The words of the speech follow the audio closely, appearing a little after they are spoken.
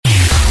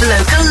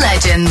Local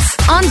legends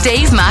on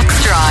Dave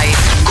Max Drive.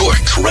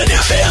 Cork's Red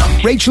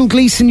FM. Rachel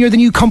Gleeson, you're the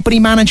new company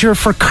manager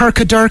for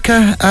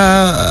Corcadorca.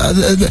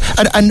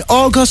 An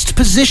August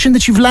position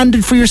that you've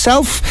landed for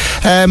yourself.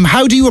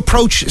 How do you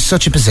approach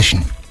such a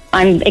position?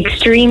 I'm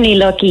extremely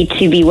lucky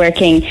to be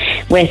working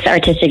with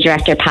artistic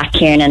director Pat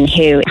Kiernan,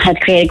 who has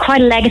created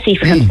quite a legacy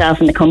for himself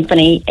and the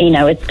company. You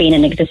know, it's been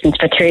in existence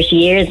for 30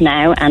 years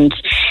now, and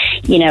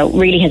you know,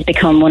 really has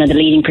become one of the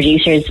leading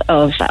producers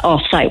of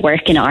off-site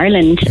work in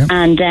Ireland. Yep.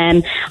 And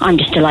I'm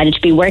just delighted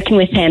to be working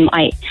with him.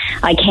 I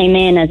came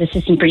in as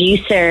assistant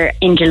producer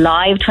in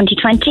July of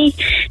 2020,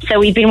 so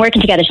we've been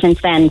working together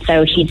since then.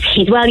 So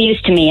he's well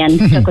used to me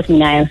and stuck with me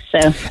now.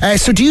 So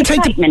do you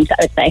take I would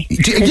say.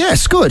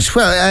 Yes, good.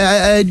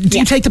 Well, do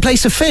you take the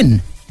place of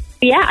Finn?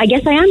 Yeah, I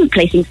guess I am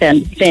replacing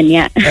Finn,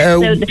 yeah.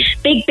 So the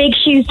big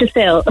shoes to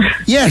fill.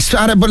 Yes,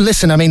 but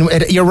listen, I mean,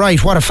 you're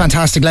right. What a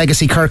fantastic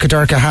legacy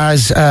Corcadorca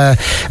has. I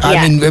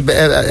mean,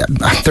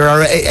 there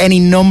are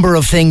any number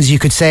of things you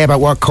could say about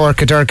what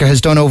Corcadorca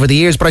has done over the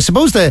years, but I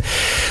suppose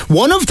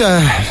one of the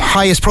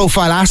highest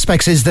profile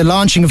aspects is the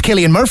launching of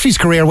Cillian Murphy's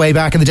career way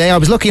back in the day. I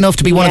was lucky enough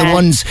to be one of the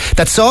ones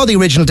that saw the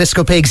original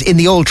Disco Pigs in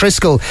the old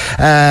Triskel,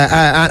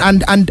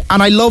 and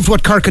I loved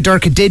what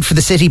Corcadorca did for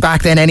the city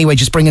back then anyway,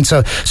 just bringing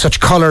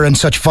such colour and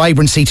such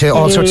vibrancy to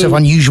all sorts of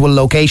unusual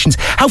locations.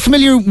 How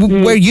familiar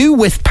were you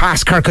with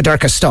past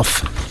Corcadorca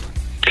stuff?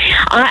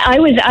 I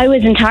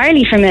was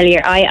entirely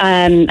familiar.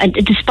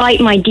 Despite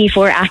my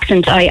D4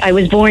 accent, I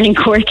was born in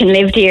Cork and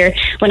lived here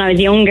when I was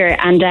younger,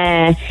 and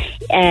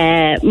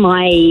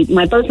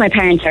both my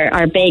parents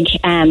are big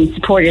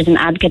supporters and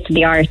advocates of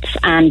the arts,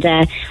 and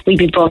we've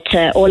been brought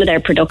to all of their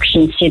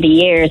productions through the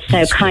years. So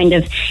it's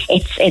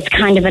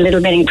kind of a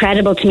little bit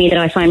incredible to me that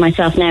I find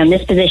myself now in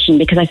this position,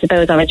 because I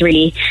suppose I was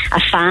really a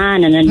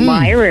fan and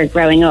admirer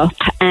growing up.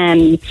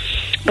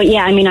 But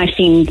yeah, I mean, I've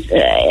seen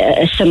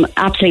some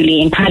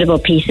absolutely incredible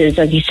pieces,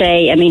 as you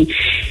say. I mean,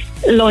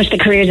 launched the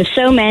careers of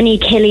so many,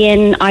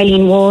 Cillian,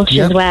 Eileen Walsh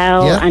as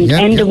well, and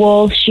Enda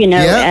Walsh, you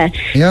know,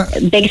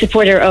 big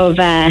supporter of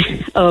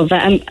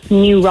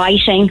new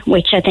writing,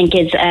 which I think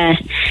is a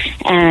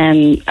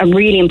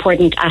really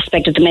important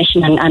aspect of the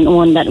mission, and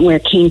one that we're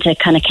keen to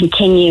kind of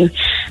continue.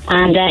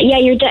 And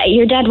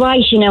you're dead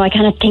right. You know, I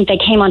kind of think they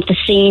came onto the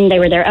scene, they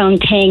were their own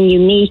thing,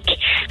 unique,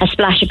 a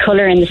splash of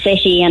colour in the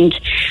city, and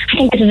I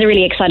think this is a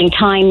really exciting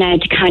time now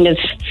to kind of,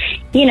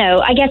 you know,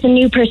 I guess a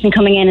new person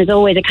coming in is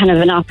always a kind of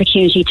an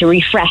opportunity to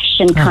refresh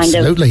and kind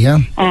of,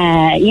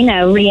 you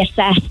know,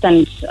 reassess.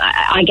 And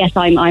I guess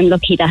I'm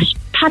lucky that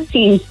Pat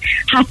seems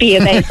happy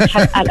about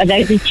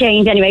his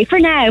change anyway for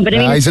now. But I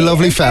mean, he's a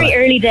lovely fella. Very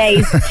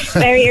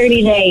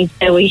early days,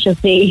 so we shall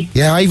see.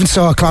 Yeah, I even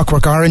saw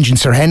Clockwork Orange in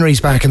Sir Henry's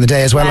back in the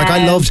day as well.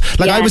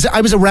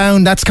 I was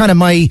around. That's kind of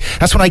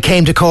that's when I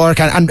came to Cork,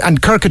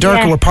 and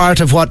Corcadorca were part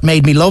of what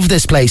made me love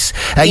this place.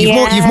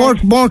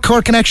 You've more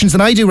Cork connections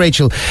than I do,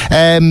 Rachel.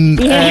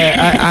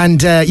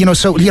 You know,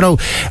 so you know,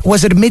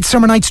 was it a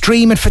Midsummer Night's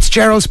Dream at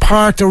Fitzgerald's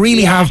Park? There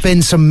really have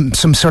been some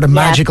sort of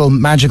magical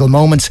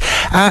moments.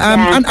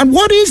 And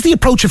what is the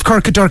approach of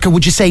Corcadorca,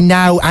 would you say,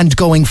 now and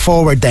going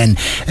forward then?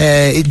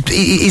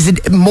 Is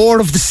it more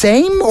of the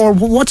same, or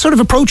what sort of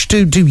approach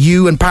do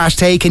you and Pat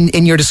take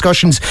in your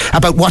discussions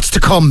about what's to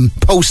come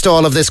post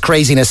all of this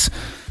craziness?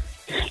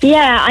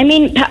 Yeah, I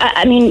mean,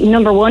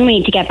 number one, we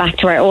need to get back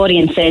to our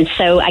audiences.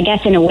 So I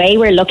guess in a way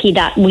we're lucky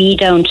that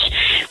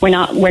we're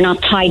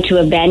not tied to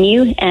a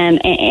venue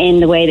in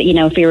the way that, you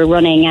know, if we were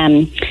running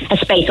a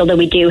space, although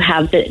we do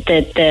have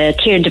the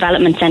tiered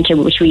development centre,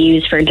 which we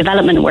use for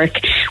development work,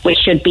 which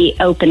should be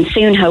open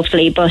soon,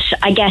 hopefully. But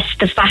I guess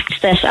the fact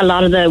that a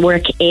lot of the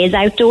work is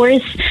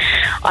outdoors,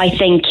 I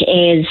think,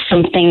 is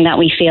something that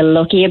we feel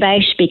lucky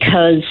about,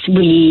 because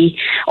we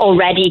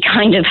already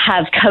kind of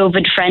have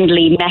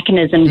COVID-friendly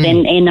mechanisms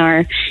in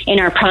our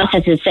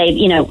processes. Say,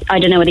 you know, I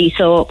don't know whether you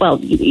saw, well,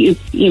 you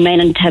may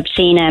not have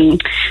seen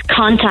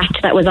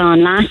Contact that was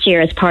on last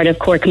year as part of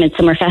Cork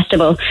Midsummer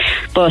Festival,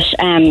 but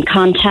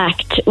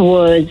Contact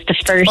was the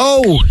first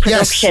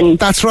production. Yes,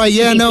 that's right.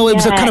 Yeah, no, it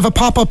was a kind of a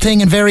pop-up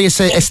thing in various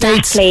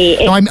estates.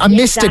 No, I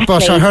missed it,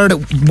 but I heard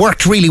it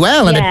worked really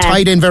well, and it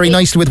tied in very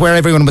nicely with where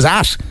everyone was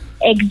at.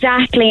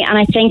 Exactly, and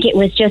I think it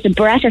was just a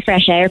breath of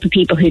fresh air for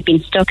people who'd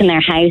been stuck in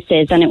their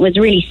houses, and it was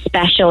really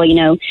special, you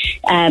know,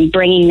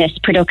 bringing this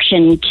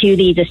production to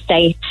these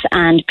estates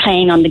and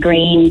playing on the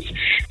greens.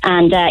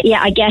 And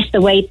I guess the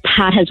way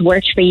Pat has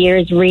worked for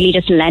years really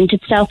just lent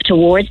itself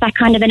towards that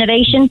kind of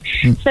innovation.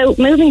 So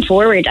moving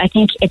forward, I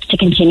think it's to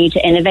continue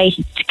to innovate,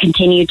 it's to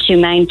continue to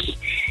mount,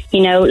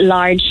 you know,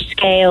 large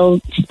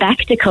scale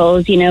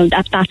spectacles. You know,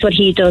 that's what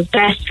he does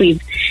best.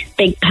 We've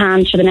big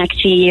plans for the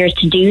next few years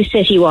to do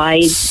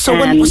citywide.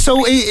 I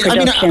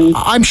mean,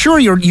 I'm sure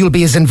you'll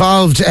be as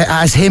involved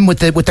as him with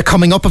the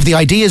coming up of the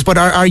ideas. But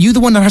are you the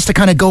one that has to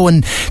kind of go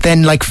and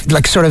then like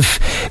sort of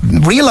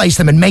realise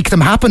them and make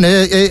them happen?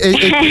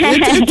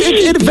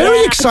 A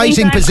very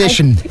exciting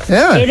position.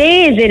 It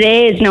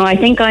is. No, I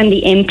think I'm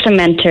the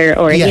implementer,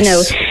 or you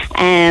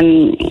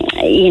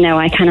know,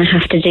 I kind of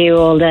have to do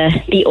all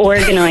the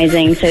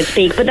organising, so to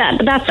speak. But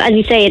that's, as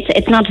you say,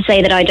 it's not to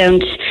say that I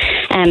don't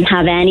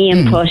have any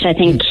input. I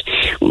think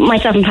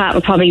myself and Pat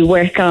will probably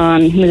work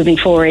on moving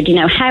forward,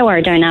 how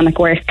our dynamic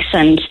works.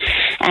 And,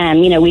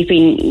 we've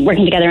been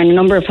working together on a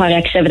number of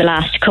projects over the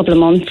last couple of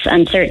months,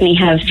 and certainly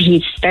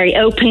he's very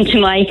open to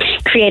my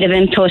creative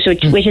input,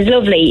 which is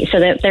lovely, so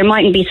that there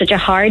mightn't be such a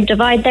hard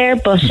divide there.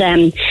 But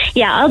I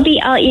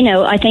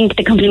think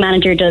the company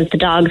manager does the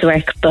dog's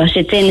work, but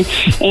it's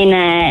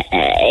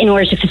in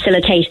order to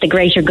facilitate the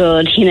greater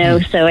good,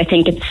 so I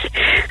think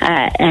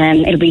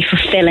it'll be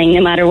fulfilling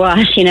no matter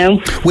what,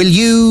 Will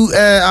you,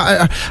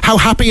 how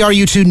happy are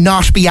you to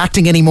not be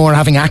acting anymore,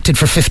 having acted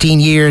for 15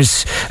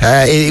 years?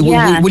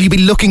 Will you be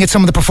looking at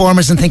some of the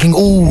performers and thinking,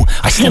 oh,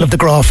 I still have the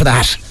graw for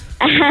that?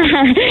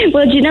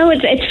 Well,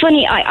 it's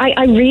funny.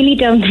 I really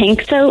don't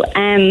think so.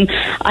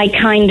 I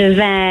kind of,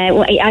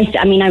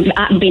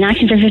 I've been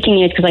acting for 15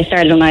 years because I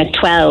started when I was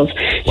 12.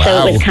 Wow.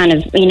 So it was kind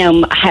of,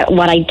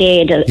 what I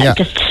did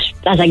just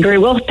as I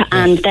grew up.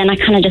 And then I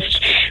kind of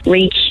just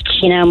reached,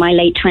 my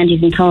late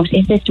 20s and thought,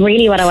 is this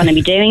really what I want to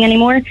be doing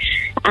anymore?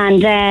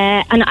 And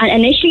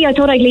initially I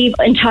thought I'd leave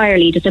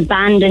entirely, just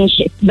abandon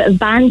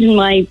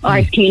my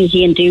arts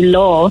community and do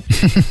law.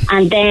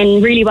 And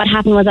then really what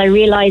happened was I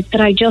realised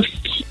that I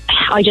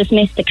just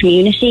missed the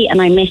community,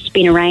 and I missed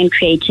being around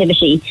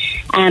creativity.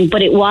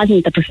 But it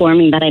wasn't the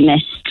performing that I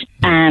missed.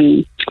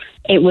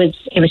 It was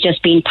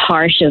just being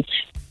part of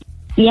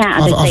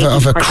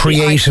a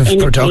creative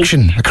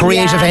production, a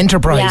creative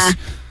enterprise. Yeah.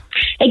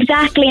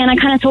 Exactly, and I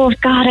kind of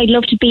thought, God, I'd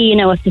love to be, a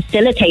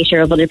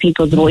facilitator of other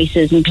people's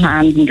voices and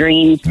plans and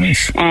dreams.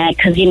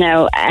 Because being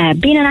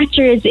an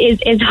actor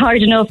is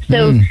hard enough.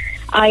 So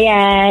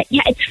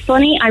it's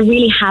funny. I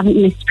really haven't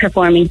missed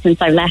performing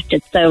since I've left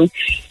it. So it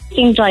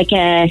seems like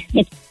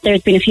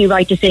there's been a few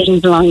right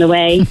decisions along the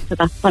way. So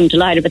I'm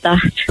delighted with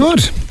that.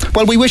 Good.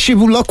 Well, we wish you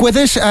luck with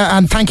it,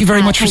 and thank you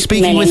very much for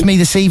speaking with me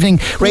this evening.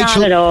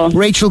 Not at all.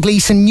 Rachel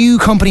Gleeson, new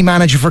company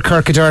manager for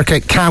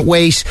Corcadorca. Can't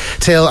wait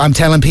till I'm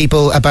telling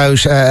people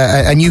about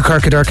a new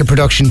Corcadorca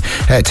production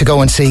to go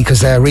and see,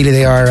 because really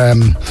they are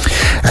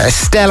a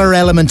stellar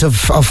element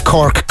of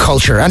Cork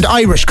culture, and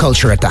Irish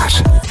culture at that.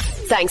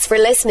 Thanks for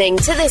listening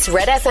to this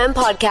Red FM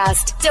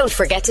podcast. Don't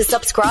forget to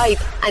subscribe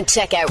and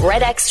check out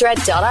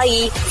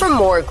redextra.ie for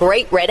more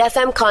great Red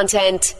FM content.